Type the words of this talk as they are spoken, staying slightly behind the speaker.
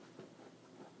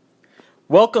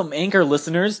Welcome, Anchor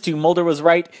listeners, to Mulder Was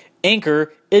Right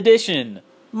Anchor Edition.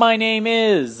 My name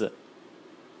is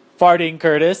Farting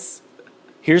Curtis.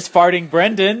 Here's Farting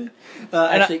Brendan.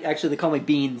 Actually, they call me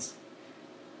Beans.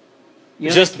 You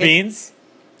know Just that kid- Beans?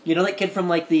 You know that kid from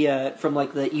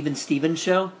the Even Stevens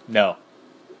show? No.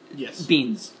 Yes.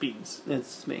 Beans. Beans.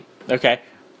 That's me. Okay.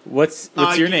 What's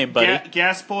your name, buddy?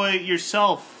 Gas Boy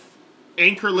yourself.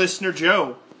 Anchor listener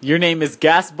Joe. Your name is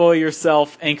Gas Boy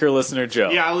Yourself, Anchor Listener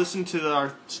Joe. Yeah, I listen to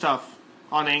our stuff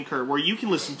on Anchor, where you can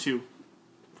listen to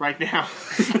right now.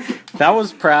 That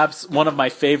was perhaps one of my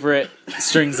favorite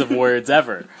strings of words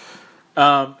ever.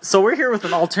 So we're here with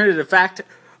an alternative fact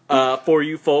for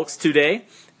you folks today.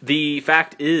 The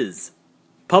fact is,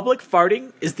 public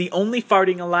farting is the only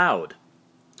farting allowed.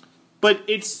 But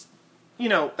it's,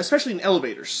 especially in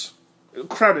elevators.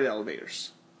 Crowded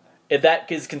elevators. If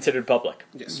that is considered public.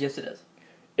 Yes. Yes, it is.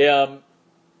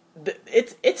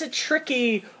 It's a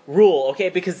tricky rule, okay,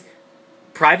 because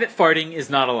private farting is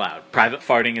not allowed. Private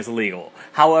farting is illegal.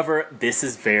 However, this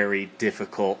is very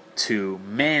difficult to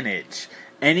manage.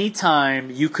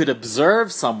 Anytime you could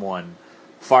observe someone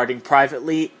farting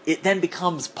privately, it then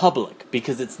becomes public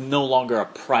because it's no longer a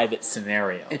private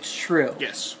scenario. It's true.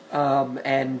 Yes.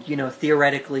 And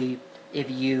theoretically, if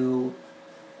you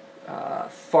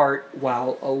fart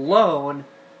while alone,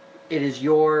 it is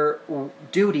your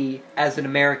duty as an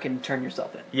American to turn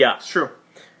yourself in. Yeah. It's true.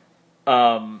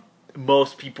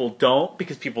 Most people don't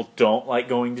because people don't like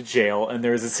going to jail, and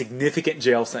there is a significant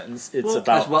jail sentence. It's Well,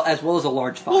 about As well as a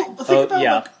large fine. Well, think about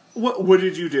yeah. what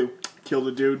did you do? Kill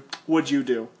the dude. What'd you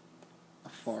do? I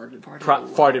farted.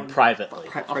 farted privately.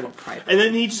 Private. And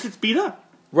then he just gets beat up.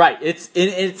 Right.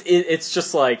 It's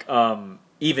just like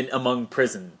even among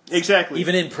prisons. Exactly.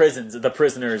 Even in prisons, the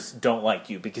prisoners don't like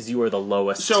you because you are the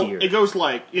lowest So tier. it goes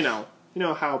like, you know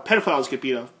how pedophiles get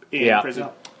beat up in Yeah. prison.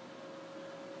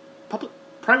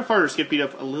 Private farters get beat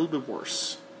up a little bit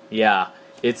worse. Yeah,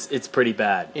 it's pretty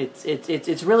bad.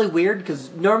 It's really weird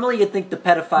because normally you'd think the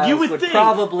pedophiles You would would think.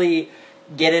 probably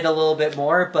get it a little bit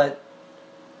more, but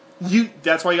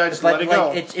That's why you gotta just let it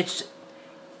go.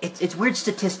 It's weird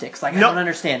statistics. Like, I No, don't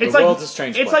understand It's it. The like world's a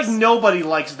strange it's place. like nobody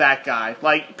likes that guy.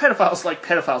 Like pedophiles like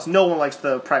pedophiles. No one likes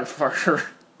the private farter.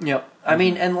 Yep. I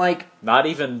mean, and like Not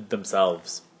even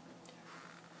themselves.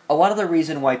 a lot of the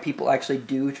reason why people actually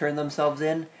do turn themselves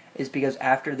in is because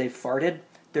after they've farted,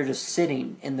 they're just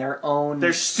sitting in their own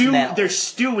smell. They're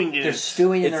stewing in They're it.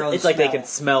 stewing in their own It's like they smell. can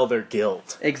smell their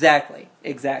guilt. Exactly.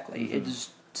 It's just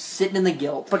sitting in the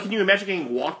guilt. But can you imagine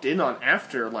getting walked in on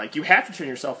after? Like you have to turn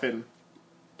yourself in.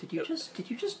 Did you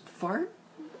just fart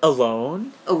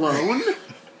Alone? alone?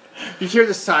 You hear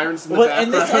the sirens in the Well,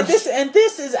 background. and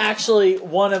this is actually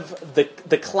one of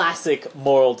the classic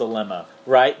moral dilemma,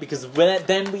 right? Because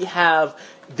then we have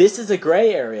this is a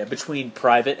gray area between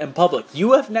private and public.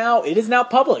 It is now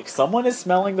public. Someone is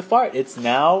smelling the fart. It's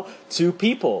now two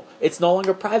people. It's no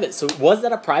longer private. So was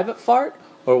that a private fart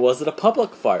or was it a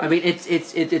public fart? I mean,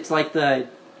 it's like the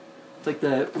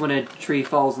when a tree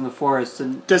falls in the forest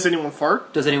and Does anyone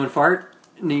fart? does anyone fart?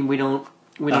 I mean, we don't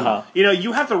Uh-huh.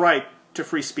 You have the right to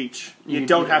free speech. You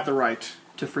don't have the right.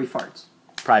 to free farts,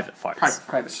 Private farts.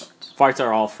 private farts, Farts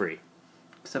are all free.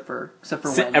 except for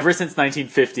when Ever since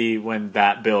 1950, when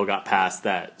that bill got passed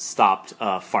that stopped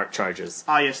fart charges.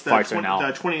 Ah, yes, the Farts are now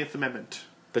 20th Amendment.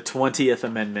 the 20th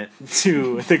Amendment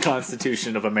to the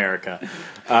Constitution of America.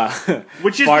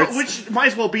 Which might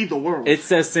as well be the world. It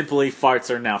says simply, farts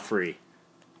are now free.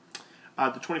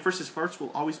 The 21st is farts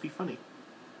will always be funny.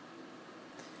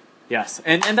 Yes,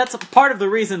 and that's part of the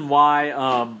reason why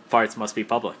farts must be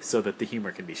public, so that the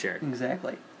humor can be shared.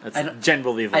 exactly. That's I don't-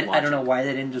 generally the logic. I don't know why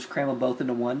they didn't just cram them both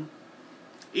into one,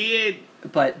 It,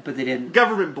 but they didn't.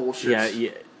 government bullshit. Yeah,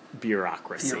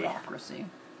 bureaucracy. Bureaucracy.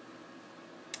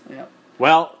 Yep.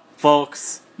 Well,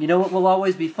 folks, You know what will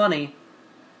always be funny?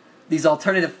 These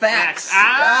alternative facts.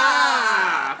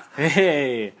 Ah!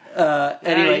 hey,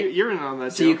 Anyway, you're in on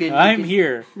that. so you joke. can I'm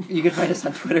here. You can find us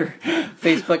on Twitter,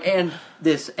 Facebook, and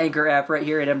this Anchor app right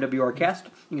here at MWRcast.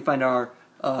 You can find our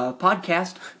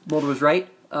podcast, Mulder Was Right,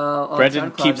 on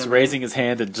Brendan SoundCloud keeps and raising his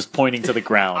hand and just pointing to the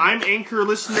ground. I'm anchor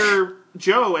listener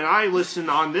Joe, and I listen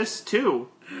on this too.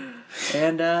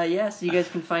 And yes, you guys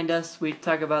can find us. We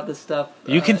talk about this stuff.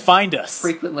 You can find us.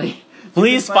 frequently.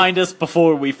 Please find us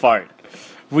before we fart.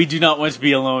 We do not want to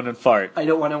be alone and fart. I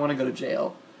don't want to go to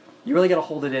jail. You really got to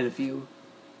hold it in if If you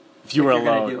if were you're alone.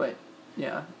 gonna do it.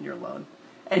 Yeah, you're alone.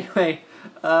 Anyway,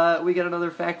 we got another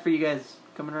fact for you guys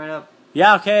coming right up.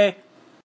 Yeah, okay.